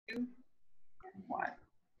2, 1.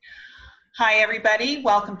 Hi, everybody.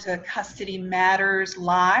 Welcome to Custody Matters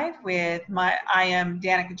Live I am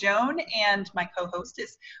Danica Joan, and my co-host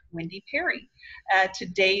is Wendy Perry.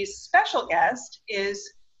 Today's special guest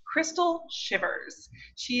is Crystal Shivers.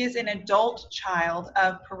 She is an adult child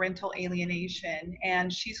of parental alienation,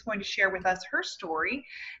 and she's going to share with us her story.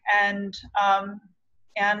 And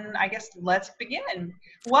I guess let's begin.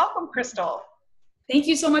 Welcome, Crystal. Thank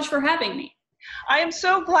you so much for having me. I am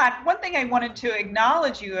so glad. One thing I wanted to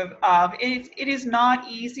acknowledge you of it is not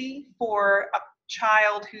easy for a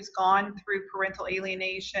child who's gone through parental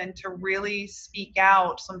alienation to really speak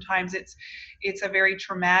out. Sometimes it's a very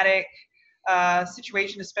traumatic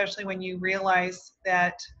situation, especially when you realize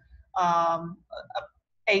that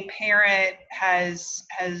a parent has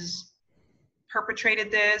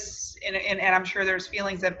perpetrated this, and I'm sure there's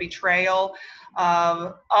feelings of betrayal,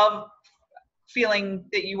 of feeling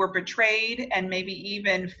that you were betrayed, and maybe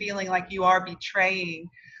even feeling like you are betraying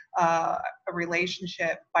a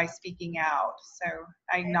relationship by speaking out. So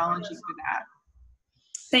I acknowledge you for that.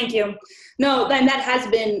 Thank you. No, then that has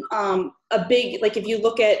been a big, like if you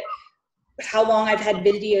look at how long I've had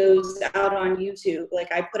videos out on YouTube, like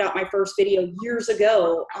I put out my first video years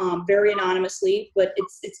ago, very anonymously, but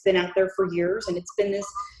it's been out there for years, and it's been this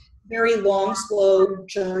very long, slow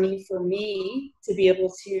journey for me to be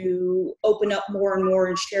able to open up more and more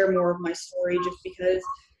and share more of my story, just because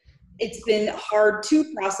it's been hard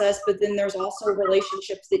to process. But then there's also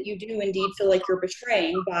relationships that you do indeed feel like you're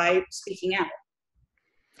betraying by speaking out.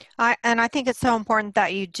 I think it's so important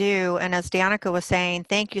that you do. And as Danica was saying,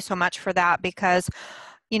 thank you so much for that, because,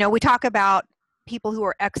 you know, we talk about people who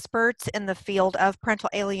are experts in the field of parental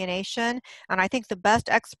alienation, and I think the best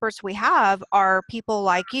experts we have are people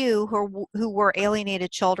like you who were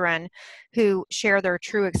alienated children, who share their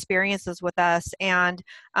true experiences with us. And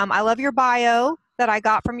I love your bio that I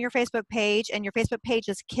got from your Facebook page, and your Facebook page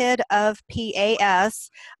is Kid of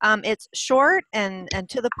PAS. It's short and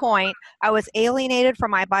to the point. I was alienated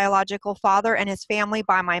from my biological father and his family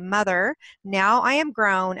by my mother. Now I am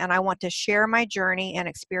grown, and I want to share my journey and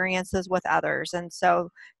experiences with others. And so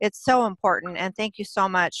it's so important, and thank you so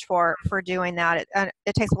much for doing that.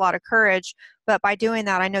 It takes a lot of courage, but by doing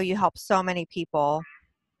that, I know you help so many people.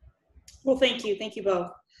 Well, thank you. Thank you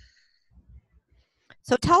both.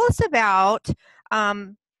 So tell us about,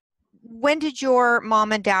 when did your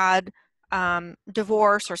mom and dad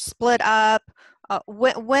divorce or split up?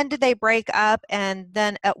 When did they break up? And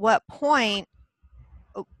then at what point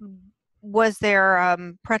was their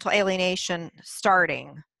parental alienation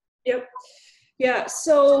starting? Yep. Yeah.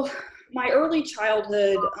 So my early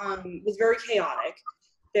childhood was very chaotic.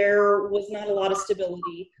 There was not a lot of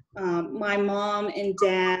stability. My mom and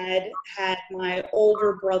dad had my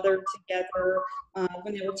older brother together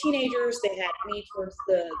when they were teenagers. They had me towards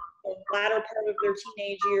the latter part of their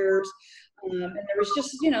teenage years, and there was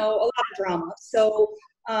just, you know, a lot of drama. So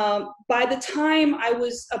by the time I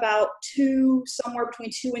was about 2, somewhere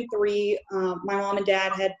between 2 and 3, my mom and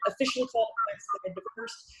dad had officially called it quits. They had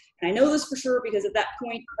divorced. And I know this for sure because at that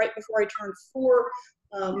point, right before I turned 4,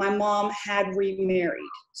 my mom had remarried.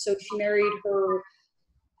 So she married her,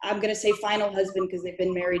 I'm going to say final husband, because they've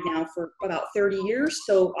been married now for about 30 years.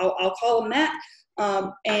 So I'll call him that.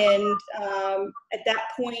 And at that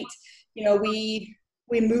point, you know, we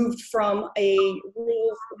moved from a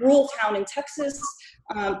rural town in Texas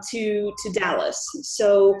to Dallas.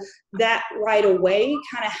 So that right away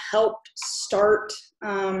kind of helped start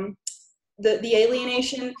the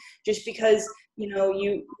alienation, just because, you know,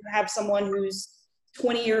 you have someone who's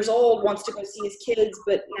 20 years old, wants to go see his kids,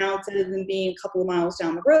 but now instead of them being a couple of miles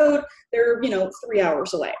down the road, they're, you know, 3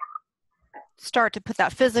 hours away. Start to put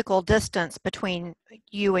that physical distance between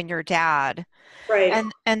you and your dad. Right.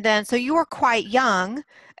 And then, so you were quite young,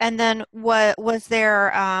 and then what was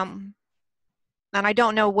there, and I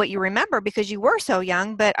don't know what you remember because you were so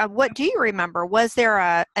young, but what do you remember? Was there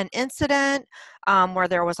an incident where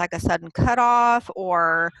there was like a sudden cutoff,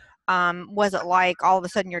 or was it like all of a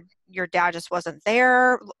sudden your dad just wasn't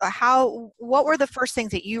there? What were the first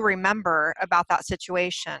things that you remember about that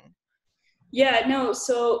situation? Yeah, no,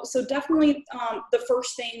 so definitely the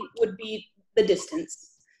first thing would be the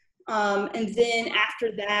distance. And then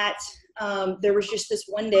after that, there was just this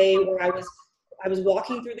one day where I was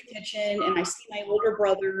walking through the kitchen, and I see my older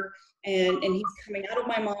brother, and he's coming out of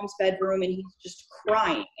my mom's bedroom, and he's just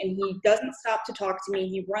crying, and he doesn't stop to talk to me.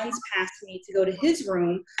 He runs past me to go to his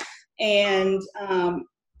room, and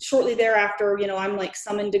shortly thereafter, I'm like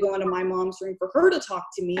summoned to go into my mom's room for her to talk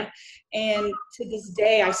to me. And to this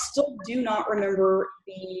day, I still do not remember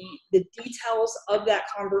the details of that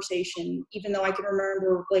conversation, even though I can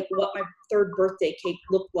remember like what my third birthday cake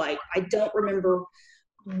looked like. I don't remember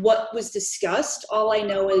what was discussed. All I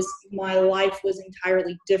know is my life was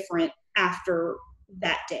entirely different after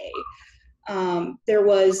that day. There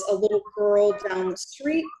was a little girl down the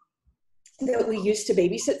street that we used to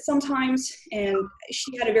babysit sometimes, and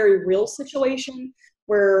she had a very real situation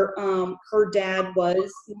where her dad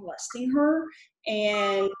was molesting her.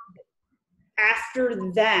 And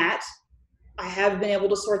after that, I have been able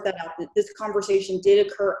to sort that out. This conversation did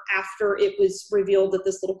occur after it was revealed that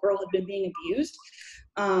this little girl had been being abused.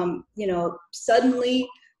 Suddenly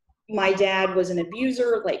my dad was an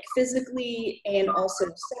abuser, like physically and also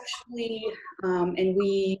sexually, and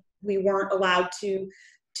we weren't allowed to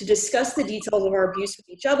discuss the details of our abuse with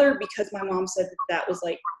each other because my mom said that was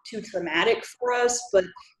like too traumatic for us. But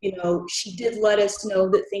she did let us know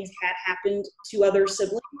that things had happened to other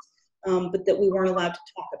siblings, but that we weren't allowed to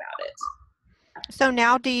talk about it. So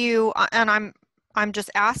now do you, and I'm just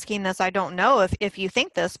asking this, I don't know if you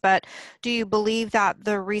think this, but do you believe that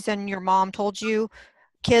the reason your mom told you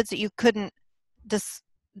kids that you couldn't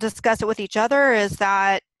discuss it with each other is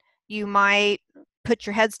that you might put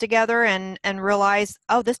your heads together and realize,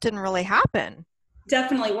 oh, this didn't really happen?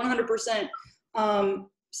 Definitely, 100%.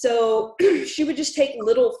 So she would just take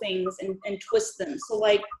little things and twist them. So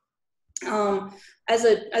like, as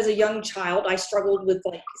a young child, I struggled with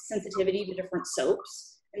like sensitivity to different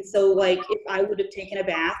soaps. And so like if I would have taken a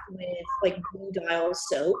bath with like Blue Dial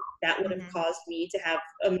soap, that would have caused me to have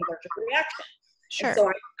an allergic reaction. Sure. And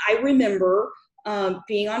so I remember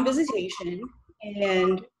being on visitation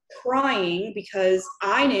and crying because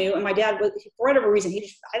I knew, and my dad was, for whatever reason,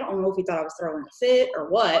 I don't know if he thought I was throwing a fit or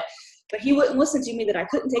what, but he wouldn't listen to me that I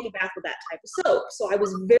couldn't take a bath with that type of soap. So I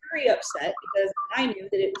was very upset because I knew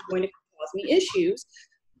that it was going to cause me issues.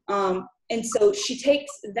 And so she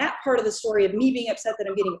takes that part of the story of me being upset that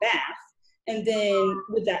I'm getting a bath, and then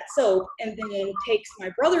with that soap, and then takes my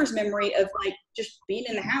brother's memory of like just being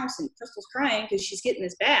in the house and Crystal's crying because she's getting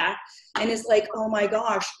this bath, and is like, oh my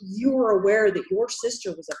gosh, you were aware that your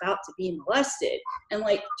sister was about to be molested, and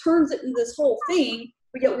like turns it into this whole thing,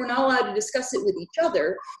 but yet we're not allowed to discuss it with each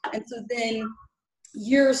other. And so then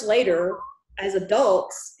years later, as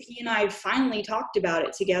adults, he and I finally talked about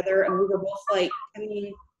it together, and we were both like, I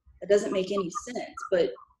mean, that doesn't make any sense.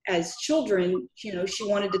 But as children, she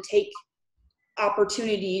wanted to take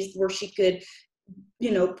opportunities where she could,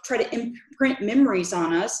 try to imprint memories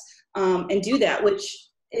on us, and do that, which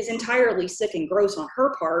is entirely sick and gross on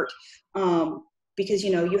her part, because,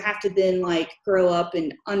 you have to then like grow up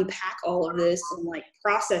and unpack all of this and like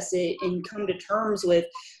process it and come to terms with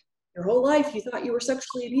your whole life you thought you were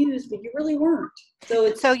sexually abused, but you really weren't.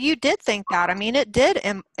 So you did think that. I mean, it did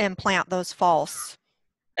implant those false.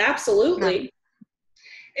 Absolutely.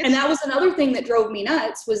 And that was another thing that drove me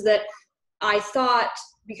nuts, was that I thought,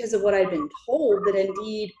 because of what I'd been told, that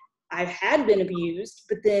indeed I had been abused,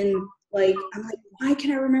 but then like, I'm like, why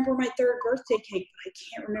can I remember my third birthday cake, but I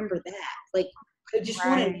can't remember that? Like, I just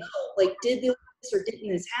want to know, like, did this or didn't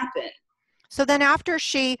this happen? So then after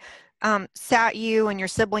she sat you and your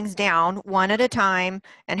siblings down one at a time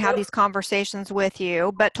and had these conversations with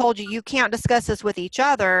you, but told you can't discuss this with each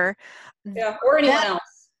other. Yeah, or anyone else.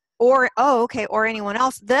 Or anyone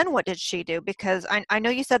else. Then what did she do? Because I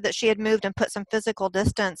know you said that she had moved and put some physical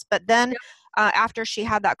distance, but then after she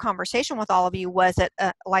had that conversation with all of you, was it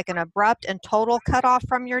like an abrupt and total cutoff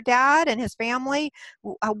from your dad and his family?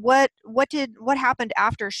 What happened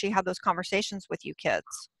after she had those conversations with you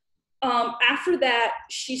kids? After that,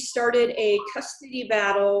 she started a custody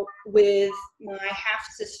battle with my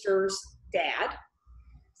half-sister's dad.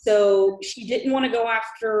 So she didn't want to go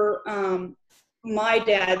after my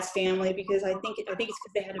dad's family because I think it's because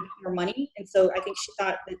they had a bit more money, and so I think she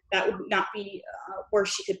thought that would not be where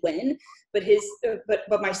she could win. But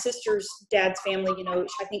but my sister's dad's family,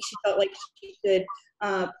 I think she felt like she could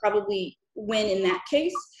probably win in that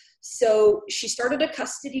case. So she started a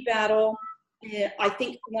custody battle. I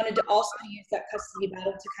think wanted to also use that custody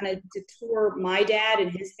battle to kind of detour my dad and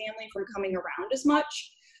his family from coming around as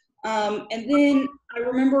much. And then I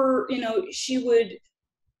remember,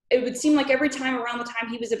 it would seem like every time around the time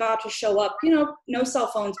he was about to show up, no cell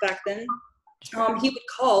phones back then, he would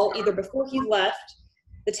call either before he left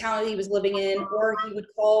the town that he was living in, or he would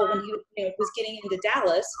call when he was getting into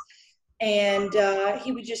Dallas. And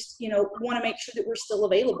he would just, want to make sure that we're still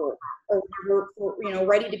available, or we're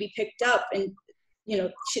ready to be picked up. And,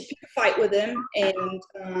 she'd pick a fight with him. And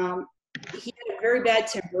he had a very bad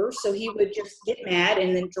temper, so he would just get mad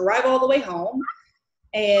and then drive all the way home.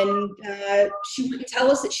 And she wouldn't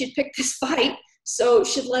tell us that she'd picked this fight, so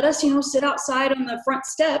she'd let us, sit outside on the front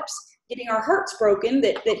steps getting our hearts broken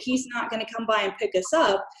that he's not going to come by and pick us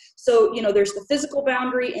up. So, there's the physical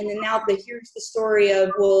boundary, and then now here's the story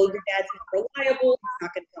of, well, your dad's not reliable, he's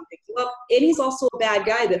not going to come pick you up, and he's also a bad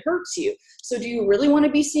guy that hurts you. So do you really want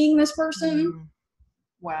to be seeing this person?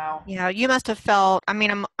 Wow. Yeah, you must have felt, I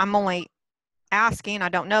mean, I'm only asking, I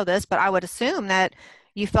don't know this, but I would assume that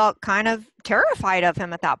you felt kind of terrified of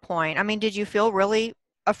him at that point. I mean, did you feel really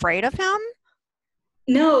afraid of him?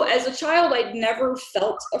 No, as a child, I'd never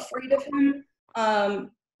felt afraid of him.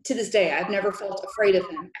 To this day, I've never felt afraid of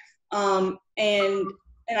him. And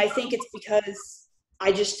I think it's because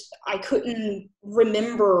I couldn't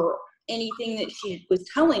remember anything that she was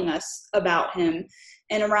telling us about him.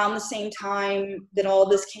 And around the same time that all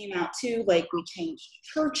this came out too, like, we changed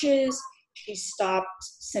churches, she stopped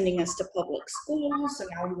sending us to public schools, so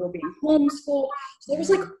now we were being homeschooled. So there was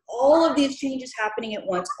like all of these changes happening at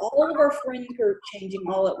once. All of our friends were changing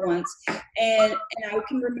all at once. And I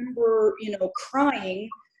can remember, crying,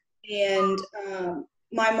 and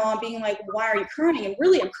my mom being like, why are you crying? And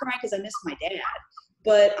really, I'm crying because I miss my dad.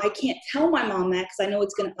 But I can't tell my mom that because I know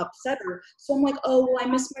it's going to upset her. So I'm like, oh, well, I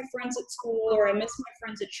miss my friends at school, or I miss my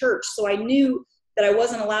friends at church. So I knew that I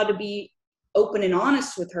wasn't allowed to be open and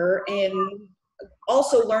honest with her, and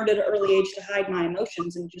also learned at an early age to hide my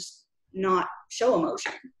emotions and just not show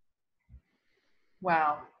emotion.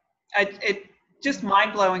 Wow. It just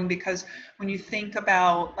mind-blowing, because when you think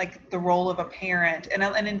about like the role of a parent,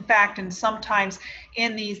 and in fact, and sometimes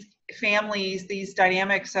in these families, these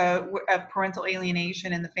dynamics of parental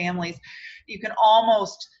alienation in the families, you can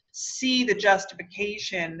almost see the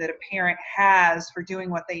justification that a parent has for doing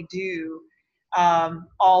what they do,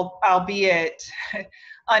 albeit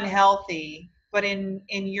unhealthy. But in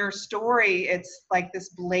your story, it's like this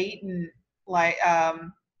blatant, like,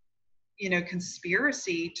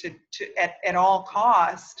 conspiracy to at all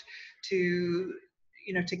cost to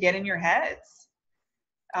get in your heads.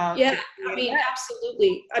 Yeah, I mean,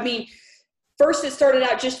 absolutely. I mean, first it started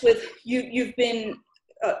out just with you've been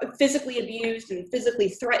physically abused and physically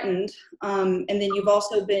threatened, and then you've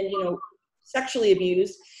also been, sexually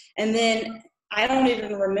abused. And then I don't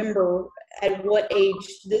even remember at what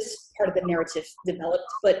age this part of the narrative developed,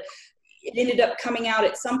 but it ended up coming out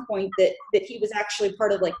at some point that he was actually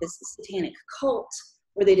part of like this satanic cult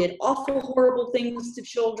where they did awful, horrible things to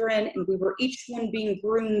children, and we were each one being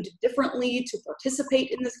groomed differently to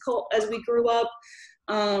participate in this cult as we grew up.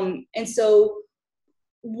 And so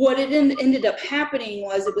what it ended up happening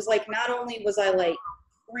was, it was like, not only was I like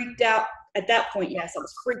freaked out at that point, yes, I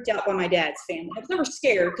was freaked out by my dad's family. I was never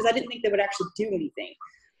scared because I didn't think they would actually do anything,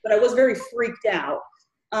 but I was very freaked out.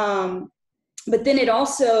 But then it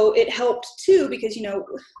helped too, because,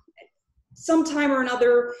 sometime or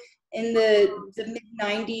another in the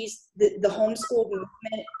mid-90s, the homeschool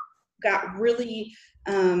movement got really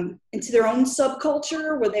into their own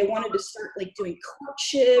subculture, where they wanted to start like doing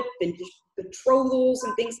courtship and just betrothals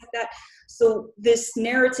and things like that. So this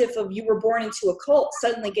narrative of you were born into a cult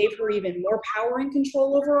suddenly gave her even more power and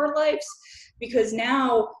control over our lives, because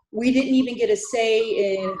now we didn't even get a say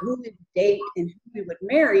in who we would date and who we would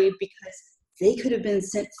marry, because they could have been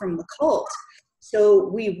sent from the cult. So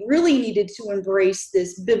we really needed to embrace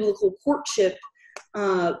this biblical courtship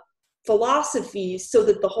philosophies so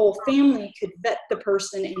that the whole family could vet the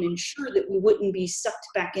person and ensure that we wouldn't be sucked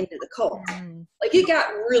back into the cult. Like, it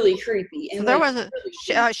got really creepy. And so there was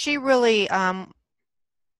she really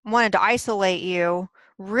wanted to isolate you,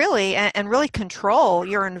 really, and really control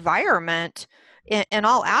your environment in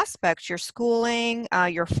all aspects, your schooling,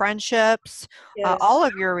 your friendships, yes. All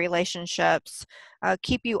of your relationships,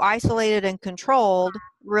 keep you isolated and controlled,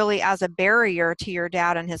 really as a barrier to your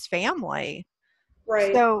dad and his family.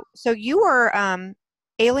 Right. So you were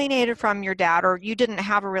alienated from your dad, or you didn't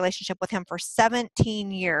have a relationship with him for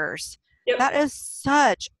 17 years. Yep. That is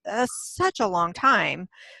such a long time.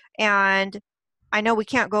 And I know we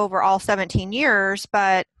can't go over all 17 years,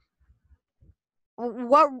 but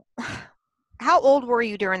how old were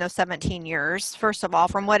you during those 17 years? First of all,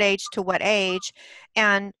 from what age to what age?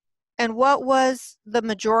 And what was the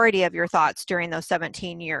majority of your thoughts during those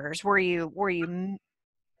 17 years? Were you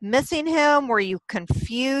missing him? Were you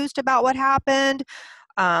confused about what happened?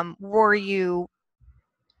 Did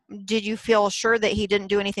you feel sure that he didn't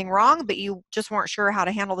do anything wrong, but you just weren't sure how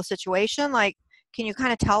to handle the situation? Like, can you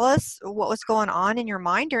kind of tell us what was going on in your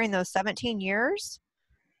mind during those 17 years?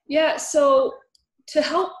 Yeah, so to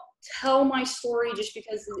help tell my story, just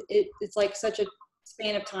because it's like such a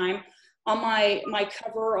span of time, on my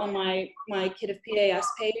cover on my Kid of PAS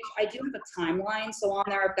page, I do have a timeline. So on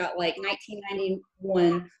there, I've got like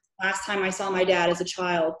 1991, last time I saw my dad as a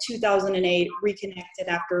child, 2008, reconnected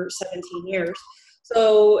after 17 years.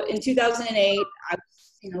 So in 2008, I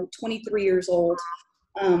was, 23 years old.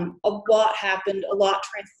 A lot happened, a lot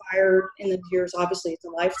transpired in the years. Obviously, it's a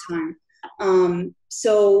lifetime.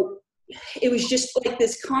 So it was just like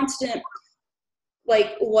this constant,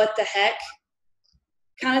 like, what the heck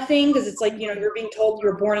kind of thing, because it's like, you're being told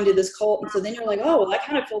you're born into this cult, and so then you're like, oh, well, I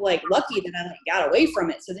kind of feel like lucky that I like got away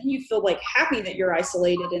from it. So then you feel like happy that you're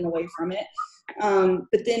isolated and away from it.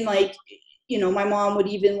 But then, like, my mom would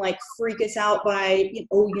even like freak us out by, they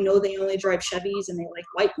only drive Chevys and they like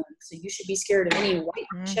white ones, so you should be scared of any white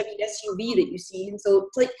Chevy SUV that you see. And so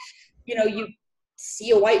it's like, you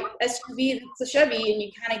see a white SUV that's a Chevy, and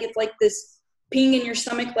you kind of get like this ping in your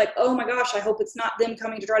stomach, like, oh my gosh, I hope it's not them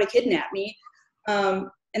coming to try to kidnap me. And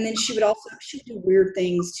then she would do weird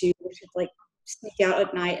things too, where she'd like sneak out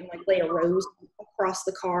at night and like lay a rose across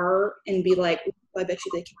the car and be like, I bet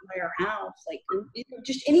you they came by our house. Like,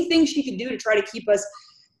 just anything she could do to try to keep us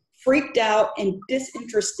freaked out and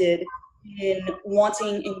disinterested in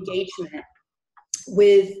wanting engagement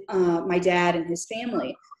with my dad and his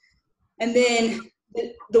family. And then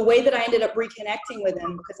the way that I ended up reconnecting with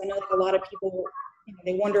him, because I know that a lot of people,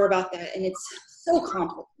 they wonder about that, and it's so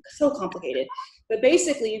complicated. But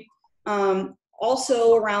basically,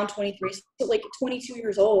 also around 23, so like 22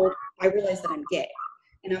 years old, I realized that I'm gay.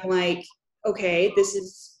 And I'm like, okay,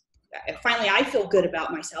 finally I feel good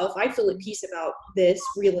about myself. I feel at peace about this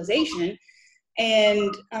realization.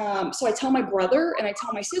 And so I tell my brother and I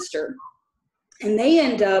tell my sister, and they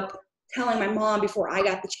end up telling my mom before I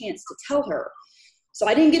got the chance to tell her. So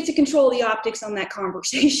I didn't get to control the optics on that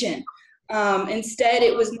conversation. Instead,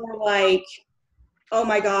 it was more like, oh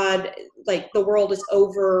my God, like the world is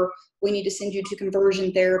over. We need to send you to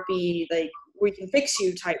conversion therapy. Like, we can fix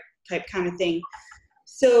you type kind of thing.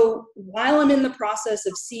 So while I'm in the process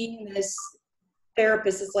of seeing this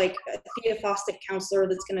therapist, is like a theophostic counselor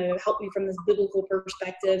that's going to help me from this biblical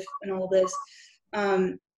perspective and all this,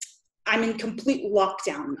 I'm in complete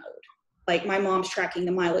lockdown mode. Like, my mom's tracking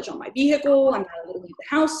the mileage on my vehicle. I'm not allowed to leave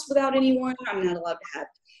the house without anyone. I'm not allowed to have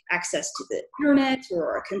access to the internet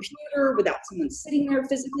or a computer without someone sitting there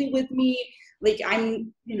physically with me. Like,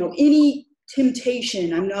 I'm, any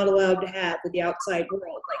temptation I'm not allowed to have with the outside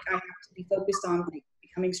world. Like, I have to be focused on like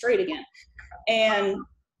becoming straight again. And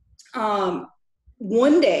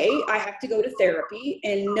one day I have to go to therapy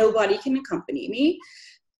and nobody can accompany me.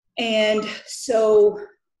 And so,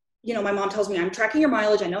 my mom tells me, I'm tracking your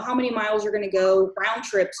mileage. I know how many miles you're going to go round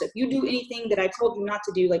trip. So if you do anything that I told you not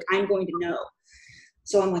to do, like, I'm going to know.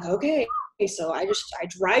 So I'm like, okay. So I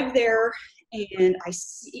drive there, and I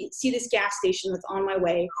see this gas station that's on my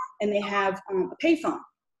way, and they have a payphone.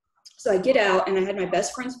 So I get out, and I had my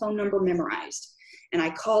best friend's phone number memorized, and I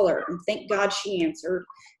call her, and thank God she answered.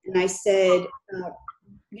 And I said,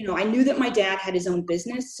 I knew that my dad had his own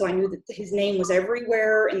business, so I knew that his name was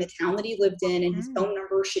everywhere in the town that he lived in, and his phone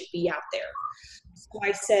number should be out there. So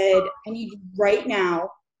I said, I need you right now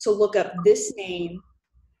to look up this name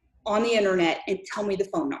on the internet and tell me the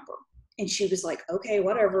phone number. And she was like, okay,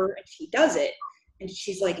 whatever. And she does it. And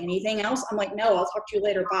she's like, anything else? I'm like, no, I'll talk to you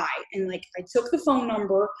later. Bye. And like, I took the phone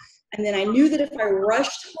number, and then I knew that if I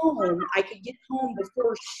rushed home, I could get home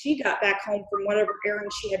before she got back home from whatever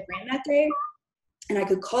errand she had ran that day, and I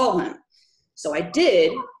could call him. So I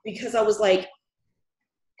did, because I was like,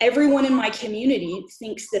 everyone in my community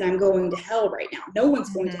thinks that I'm going to hell right now. No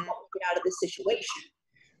one's going to help me get out of this situation.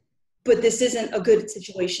 But this isn't a good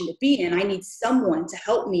situation to be in. I need someone to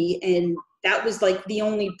help me. And that was like the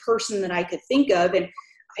only person that I could think of. And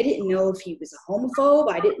I didn't know if he was a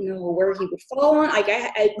homophobe. I didn't know where he would fall on.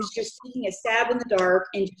 I was just taking a stab in the dark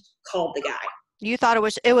and just called the guy. You thought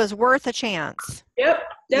it was worth a chance. Yep.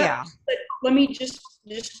 Yeah. But let me just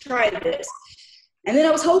try this. And then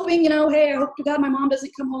I was hoping, hey, I hope to God my mom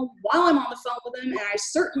doesn't come home while I'm on the phone with him. And I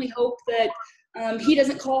certainly hope that he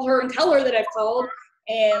doesn't call her and tell her that I've called.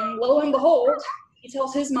 And lo and behold, he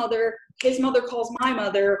tells his mother calls my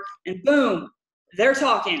mother, and boom, they're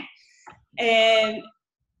talking. And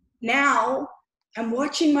now I'm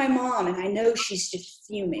watching my mom, and I know she's just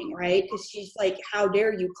fuming, right? Because she's like, how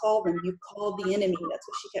dare you call them? You called the enemy. That's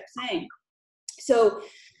what she kept saying. So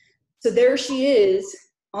there she is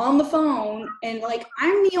on the phone, and like,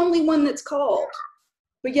 I'm the only one that's called.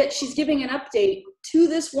 But yet she's giving an update to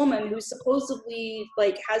this woman who supposedly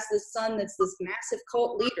like has this son that's this massive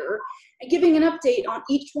cult leader, and giving an update on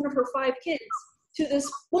each one of her 5 kids to this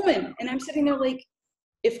woman. And I'm sitting there like,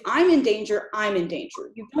 if I'm in danger, I'm in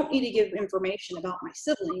danger. You don't need to give information about my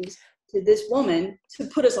siblings to this woman to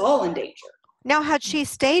put us all in danger. Now, had she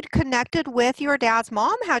stayed connected with your dad's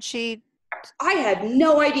mom? Had she? I had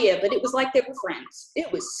no idea, but it was like they were friends.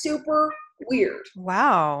 It was super weird.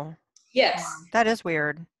 Wow. Yes. That is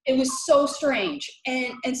weird. It was so strange.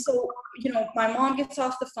 And so, my mom gets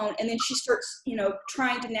off the phone, and then she starts,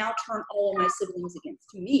 trying to now turn all of my siblings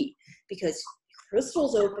against me, because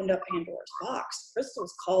Crystal's opened up Pandora's box.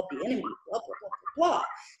 Crystal's called the enemy, blah, blah, blah, blah, blah.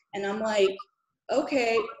 And I'm like,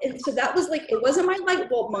 okay. And so that was like, it wasn't my light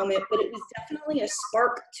bulb moment, but it was definitely a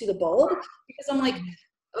spark to the bulb, because I'm like,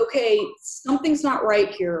 okay, something's not right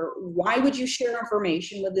here. Why would you share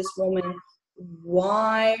information with this woman?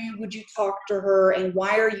 Why would you talk to her? And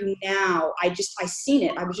why are you now? I seen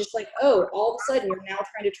it. I was just like, oh, all of a sudden you're now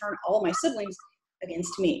trying to turn all my siblings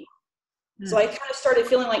against me. Mm-hmm. So I kind of started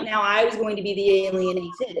feeling like now I was going to be the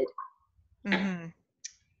alienated. Mm-hmm.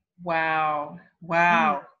 Wow.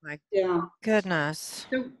 Wow. Oh my yeah. Goodness.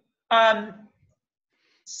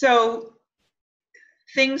 So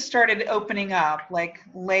things started opening up, like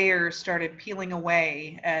layers started peeling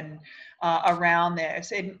away and around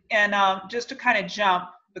this. And just to kind of jump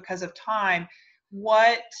because of time,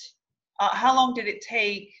 how long did it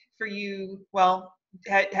take for you,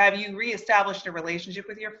 have you reestablished a relationship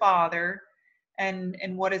with your father, and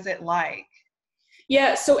what is it like?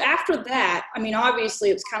 Yeah, so after that, I mean, obviously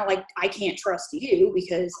it was kind of like, I can't trust you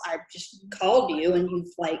because I just called you and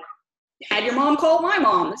you've like had your mom call my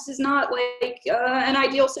mom. This is not like an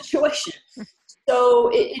ideal situation. So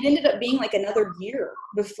it ended up being like another year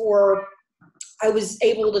before I was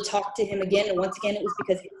able to talk to him again. And once again, it was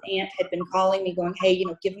because his aunt had been calling me going, hey,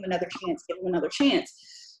 give him another chance, give him another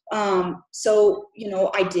chance. So,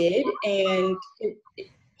 I did, and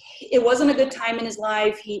it wasn't a good time in his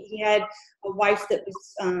life. He had a wife that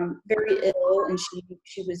was very ill, and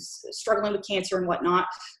she was struggling with cancer and whatnot.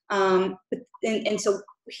 And so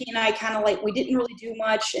he and I kind of like, we didn't really do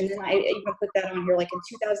much. And then I even put that on here, like in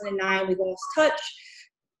 2009, we lost touch.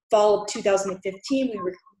 Fall of 2015,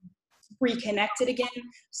 we reconnected again.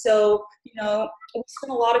 So, we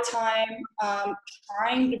spent a lot of time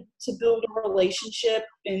trying to build a relationship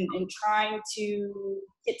and trying to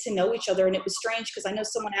get to know each other. And it was strange because I know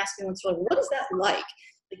someone asked me once, like, what is that like?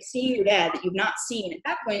 Like seeing your dad that you've not seen. At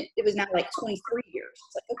that point, it was now like 23 years.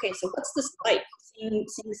 It's like, okay, so what's this like,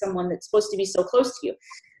 seeing someone that's supposed to be so close to you?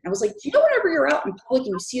 And I was like, do you know whenever you're out in public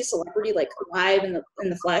and you see a celebrity like live in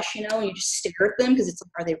the flesh, and you just stare at them because it's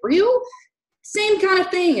like, are they real? Same kind of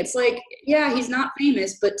thing. It's like, yeah, he's not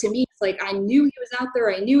famous, but to me, it's like, I knew he was out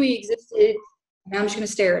there. I knew he existed. And I'm just going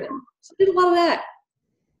to stare at him. So I did a lot of that.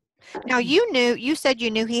 Now, you said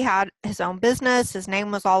you knew he had his own business. His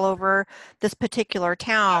name was all over this particular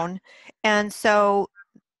town. And so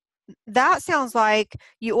that sounds like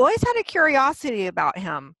you always had a curiosity about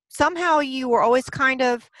him. Somehow you were always kind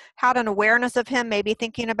of had an awareness of him, maybe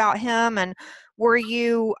thinking about him. And were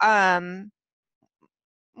you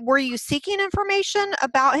seeking information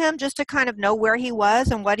about him just to kind of know where he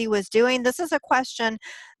was and what he was doing? This is a question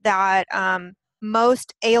that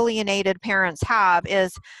most alienated parents have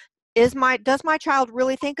does my child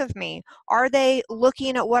really think of me? Are they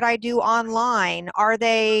looking at what I do online? Are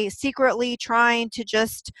they secretly trying to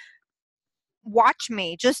just watch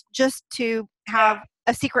me, just to have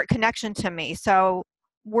a secret connection to me? So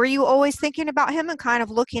were you always thinking about him and kind of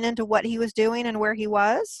looking into what he was doing and where he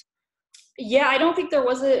was? Yeah, I don't think there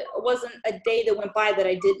wasn't a day that went by that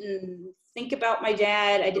I didn't think about my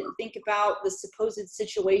dad. I didn't think about the supposed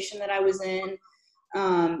situation that I was in.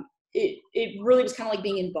 It really was kind of like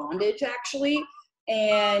being in bondage, actually.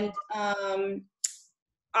 And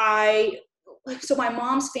so my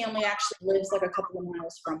mom's family actually lives like a couple of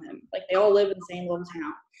miles from him. Like they all live in the same little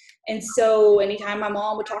town. And so anytime my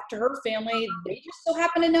mom would talk to her family, they just so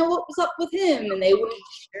happened to know what was up with him, and they would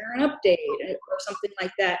share an update or something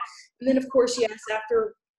like that. And then of course, yes,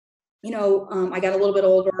 after, I got a little bit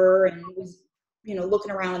older and was,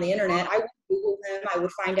 looking around on the internet, I would Google him. I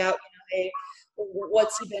would find out, hey,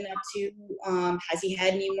 what's he been up to? Has he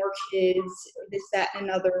had any more kids? This, that, and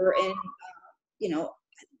another. And,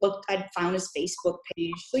 I'd found his Facebook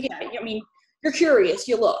page. So yeah, I mean, you're curious,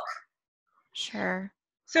 you look. Sure.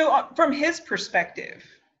 So from his perspective,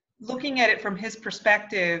 looking at it from his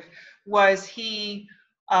perspective, was he,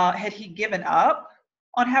 had he given up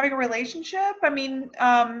on having a relationship? I mean,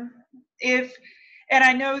 and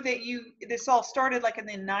I know that this all started like in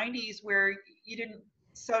the 90s where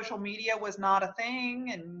social media was not a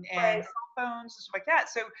thing, and Right. cell phones and stuff like that.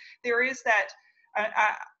 So there is that.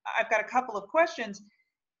 I've got a couple of questions.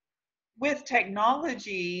 With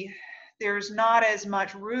technology, there's not as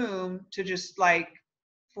much room to just like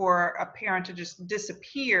for a parent to just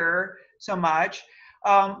disappear so much.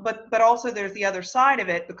 But also there's the other side of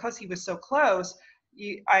it, because he was so close.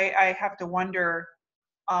 I have to wonder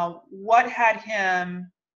what had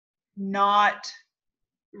him not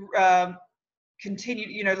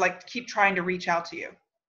continue, like keep trying to reach out to you,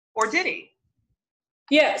 or did he?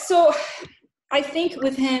 Yeah, so I think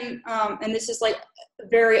with him, and this is like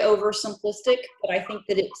very oversimplistic, but I think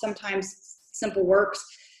that it sometimes simple works.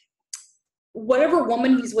 Whatever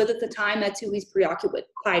woman he's with at the time, that's who he's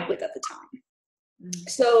preoccupied with at the time. Mm-hmm.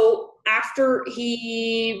 So after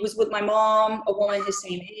he was with my mom, a woman his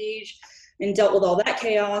same age, and dealt with all that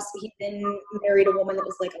chaos, he then married a woman that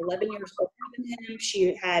was like 11 years older than him.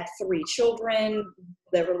 She had 3 children.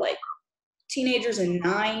 They were like teenagers and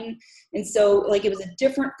 9. And so like it was a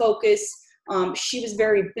different focus. She was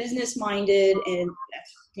very business minded, and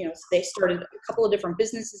they started a couple of different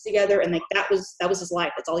businesses together, and like that was his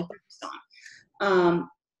life. That's all he focused on.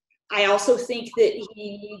 I also think that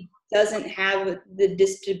he doesn't have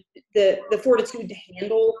the fortitude to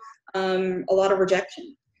handle a lot of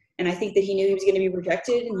rejection. And I think that he knew he was going to be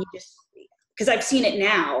rejected, and he just, because I've seen it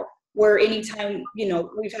now where anytime,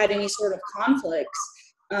 we've had any sort of conflicts,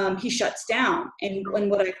 he shuts down. And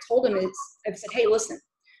what I've told him is, I've said, hey, listen,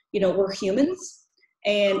 we're humans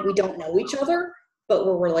and we don't know each other, but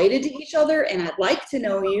we're related to each other, and I'd like to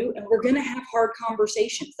know you, and we're going to have hard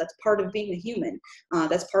conversations. That's part of being a human.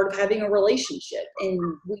 That's part of having a relationship. And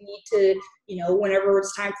we need to, whenever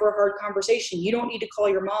it's time for a hard conversation, you don't need to call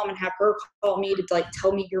your mom and have her call me to like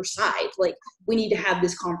tell me your side. Like, we need to have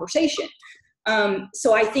this conversation.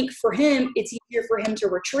 So I think for him, it's easier for him to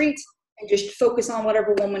retreat and just focus on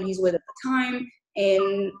whatever woman he's with at the time.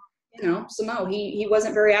 And, so no, he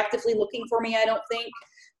wasn't very actively looking for me, I don't think.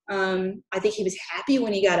 I think he was happy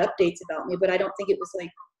when he got updates about me, but I don't think it was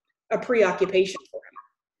like a preoccupation for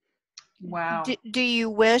him. Wow. Do you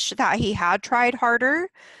wish that he had tried harder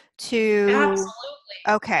to? Absolutely.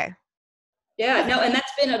 Okay. Yeah, no, and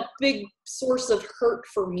that's been a big source of hurt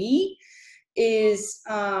for me is,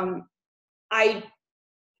 I'm like,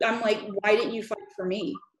 why didn't you fight for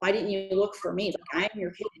me? Why didn't you look for me? Like, I am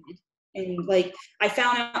your kid. And like, I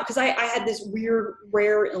found out, because I had this weird,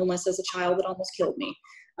 rare illness as a child that almost killed me.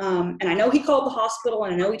 And I know he called the hospital,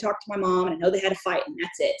 and I know he talked to my mom, and I know they had a fight, and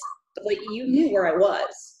that's it. But like, you knew where I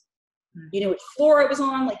was. You knew which floor I was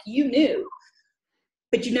on, like you knew,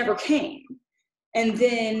 but you never came. And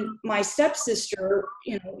then my stepsister,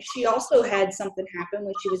 she also had something happen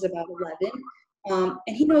when she was about 11.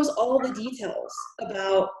 And he knows all the details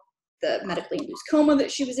about the medically induced coma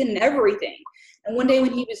that she was in and everything. And one day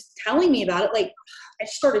when he was telling me about it, like, I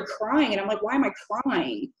started crying, and I'm like, why am I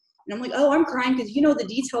crying? And I'm like, oh, I'm crying because you know the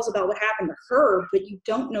details about what happened to her, but you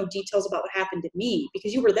don't know details about what happened to me,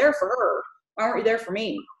 because you were there for her. Why aren't you there for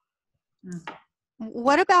me?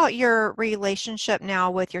 What about your relationship now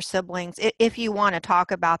with your siblings, if you want to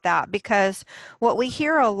talk about that? Because what we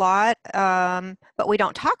hear a lot, but we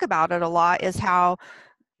don't talk about it a lot, is how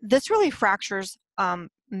this really fractures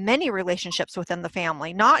many relationships within the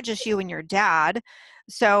family, not just you and your dad.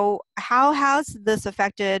 So how has this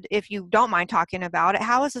affected, if you don't mind talking about it,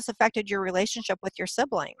 how has this affected your relationship with your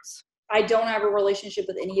siblings? I don't have a relationship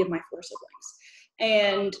with any of my 4 siblings.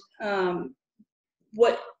 And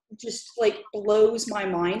what just like blows my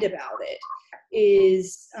mind about it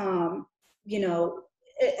is, the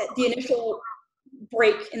initial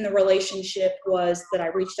break in the relationship was that I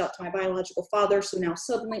reached out to my biological father. So now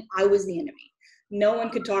suddenly I was the enemy. No one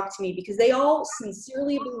could talk to me, because they all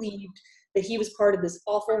sincerely believed that he was part of this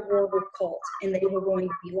awful, horrible cult, and they were going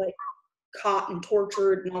to be like caught and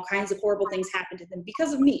tortured, and all kinds of horrible things happened to them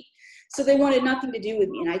because of me. So they wanted nothing to do with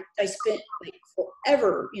me. And I spent like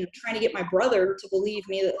forever, trying to get my brother to believe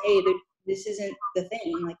me that, hey, this isn't the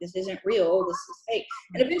thing, like this isn't real, this is fake.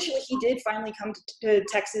 And eventually he did finally come to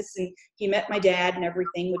Texas, and he met my dad and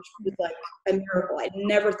everything, which was like a miracle. I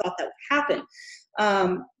never thought that would happen.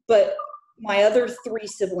 But my other 3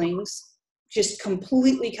 siblings just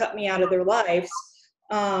completely cut me out of their lives.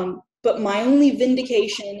 But my only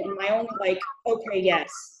vindication and my only like, okay, yes,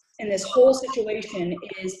 in this whole situation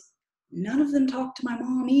is none of them talk to my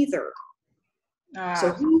mom either. So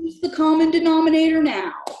who's the common denominator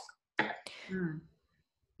now?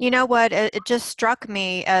 You know what? It just struck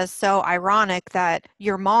me as so ironic that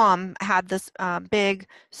your mom had this big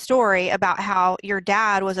story about how your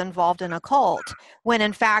dad was involved in a cult, when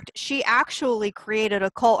in fact she actually created a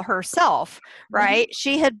cult herself, right? Mm-hmm.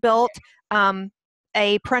 She had built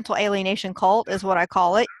a parental alienation cult, is what I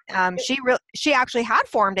call it. She actually had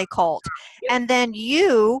formed a cult, and then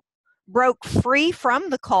you broke free from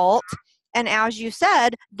the cult And as you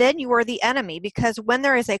said, then you are the enemy, because when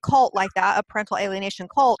there is a cult like that, a parental alienation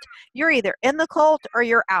cult, you're either in the cult or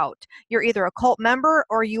you're out. You're either a cult member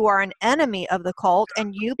or you are an enemy of the cult,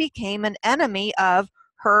 and you became an enemy of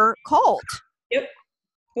her cult. Yep,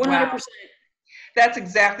 100%. Wow. That's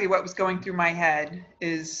exactly what was going through my head,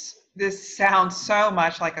 is this sounds so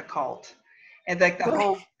much like a cult. And like the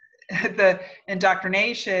whole, the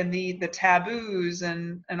indoctrination, the taboos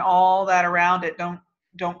and all that around it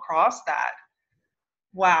don't cross that.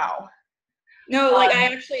 Wow. No, like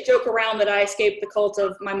I actually joke around that I escaped the cult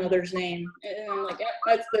of my mother's name. And I'm like,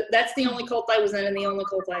 yeah, that's the only cult I was in and the only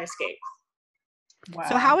cult I escaped. Wow.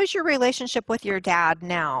 So how is your relationship with your dad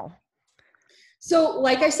now? So,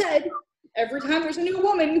 like I said, every time there's a new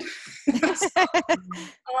woman,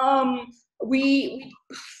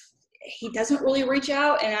 he doesn't really reach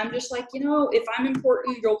out, and I'm just like, if I'm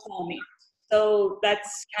important, you'll call me. So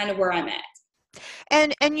that's kind of where I'm at.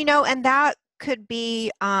 And that could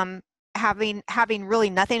be having really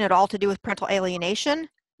nothing at all to do with parental alienation.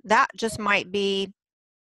 That just might be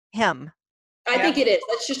him. I think it is.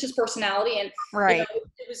 That's just his personality, and right.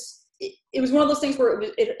 It was one of those things where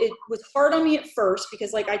it was hard on me at first,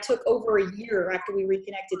 because like I took over a year after we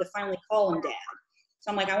reconnected to finally call him dad. So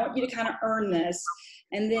I'm like, I want you to kind of earn this.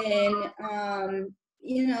 And then,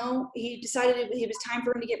 he decided it was time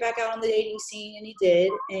for him to get back out on the dating scene, and he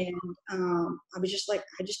did. And I was just like,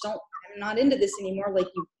 I'm not into this anymore. Like,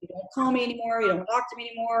 you don't call me anymore. You don't talk to me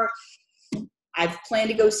anymore. I've planned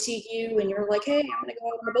to go see you, and you're like, hey, I'm going to go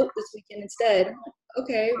out on the boat this weekend instead. I'm like,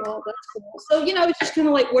 okay, well, that's cool. So, it's just kind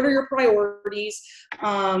of like, what are your priorities?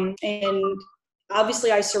 And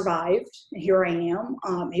obviously I survived, and here I am.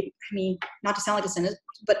 Not to sound like a cynic,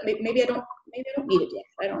 but maybe I don't need it yet.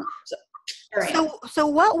 I don't know. So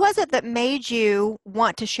what was it that made you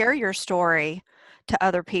want to share your story to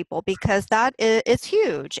other people? Because that is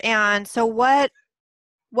huge. And so what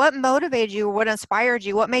motivated you, or what inspired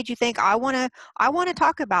you? What made you think, I want to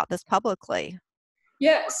talk about this publicly?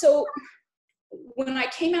 Yeah. So when I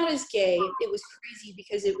came out as gay, it was crazy,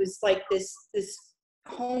 because it was like this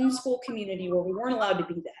homeschool community where we weren't allowed to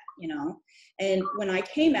be that, And when I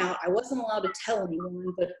came out, I wasn't allowed to tell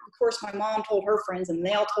anyone, but of course my mom told her friends, and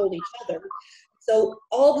they all told each other. So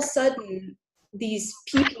all of a sudden, these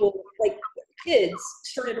people, like kids,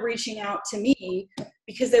 started reaching out to me,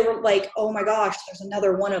 because they were like, oh my gosh, there's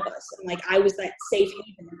another one of us. And like, I was that safe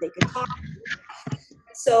haven that they could talk to.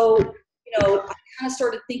 So, I kind of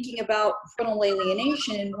started thinking about parental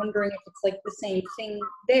alienation and wondering if it's like the same thing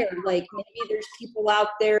there. Like, maybe there's people out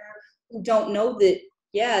there who don't know that,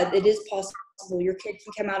 yeah, it is possible. Your kid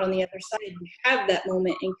can come out on the other side and have that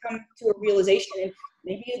moment and come to a realization, and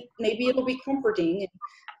maybe it'll be comforting,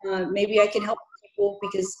 and maybe I can help people,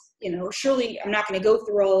 because, surely I'm not going to go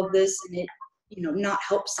through all of this and it, not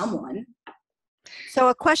help someone. So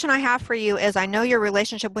a question I have for you is, I know your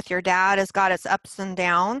relationship with your dad has got its ups and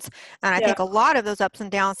downs, and I think a lot of those ups and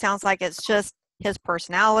downs sounds like it's just his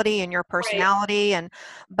personality and your personality. Right.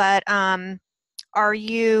 But are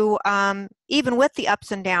you, even with the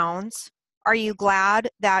ups and downs, are you glad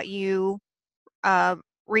that you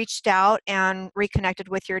reached out and reconnected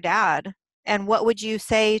with your dad? And what would you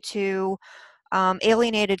say to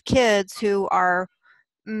alienated kids who are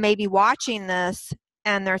maybe watching this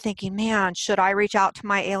and they're thinking, man, should I reach out to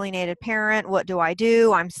my alienated parent? What do I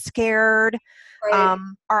do? I'm scared. Right.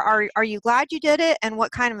 Are you glad you did it? And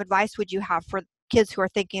what kind of advice would you have for kids who are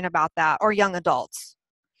thinking about that, or young adults?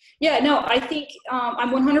 Yeah, no, I think I'm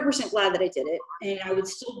 100% glad that I did it, and I would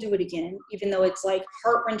still do it again, even though it's like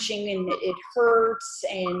heart-wrenching and it hurts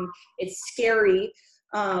and it's scary,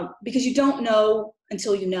 because you don't know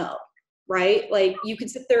until you know, right? Like, you can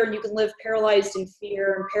sit there and you can live paralyzed in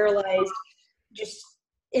fear and paralyzed just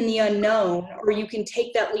in the unknown, or you can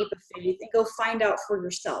take that leap of faith and go find out for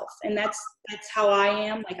yourself. And that's how I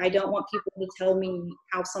am. Like, I don't want people to tell me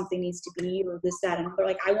how something needs to be, or this, that, and other.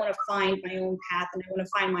 Like, I want to find my own path, and I want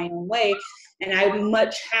to find my own way. And I'm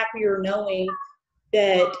much happier knowing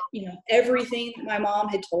that, everything that my mom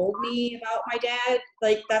had told me about my dad,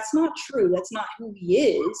 like, that's not true. That's not who he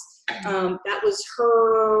is. That was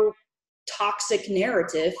her toxic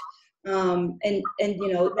narrative. And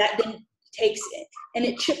that then takes it, and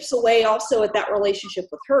it chips away also at that relationship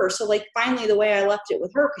with her. So like, finally, the way I left it with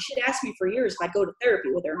her, because she'd asked me for years if I'd go to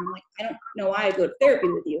therapy with her, and I'm like, I don't know why I go to therapy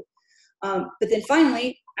with you. But then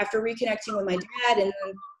finally, after reconnecting with my dad and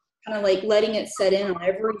then kind of like letting it set in on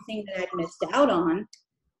everything that I'd missed out on,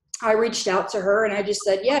 I reached out to her and I just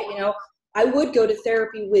said, yeah, I would go to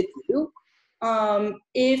therapy with you,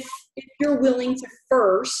 if you're willing to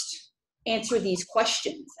first answer these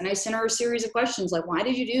questions. And I sent her a series of questions like, why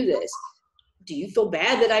did you do this? do you feel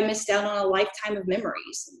bad that I missed out on a lifetime of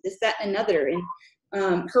memories? This, that, and another.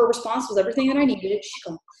 And her response was everything that I needed. She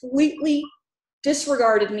completely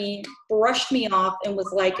disregarded me, brushed me off, and was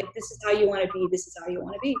like, if this is how you want to be, this is how you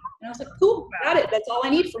want to be. And I was like, cool, got it. That's all I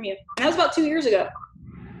need from you. And that was about 2 years ago.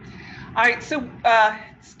 All right, so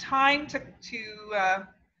it's time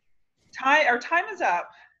our time is up,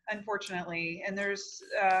 unfortunately, and there's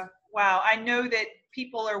wow, I know that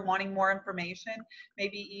people are wanting more information.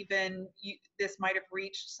 Maybe even this might have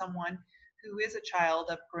reached someone who is a child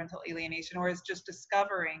of parental alienation or is just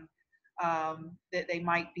discovering that they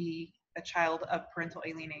might be a child of parental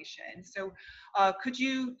alienation. So could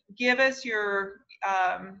you give us your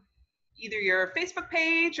either your Facebook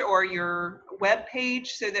page or your web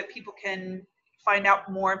page so that people can find out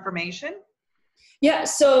more information? Yeah,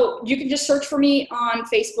 so you can just search for me on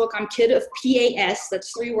Facebook. I'm Kid of PAS.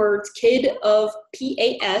 That's 3 words, Kid of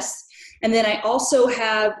PAS. And then I also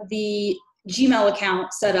have the Gmail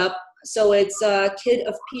account set up. So it's Kid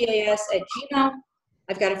of PAS at Gmail.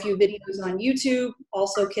 I've got a few videos on YouTube,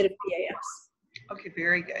 also Kid of PAS. Okay,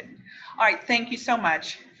 very good. All right, thank you so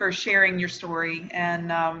much for sharing your story.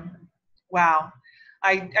 And wow,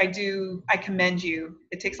 I commend you.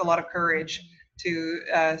 It takes a lot of courage to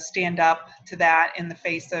stand up to that in the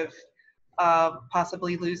face of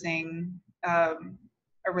possibly losing a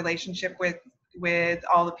relationship with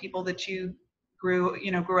all the people that you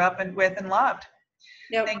grew up with and loved.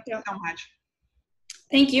 Yep, Thank you so much.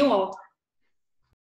 Thank you all.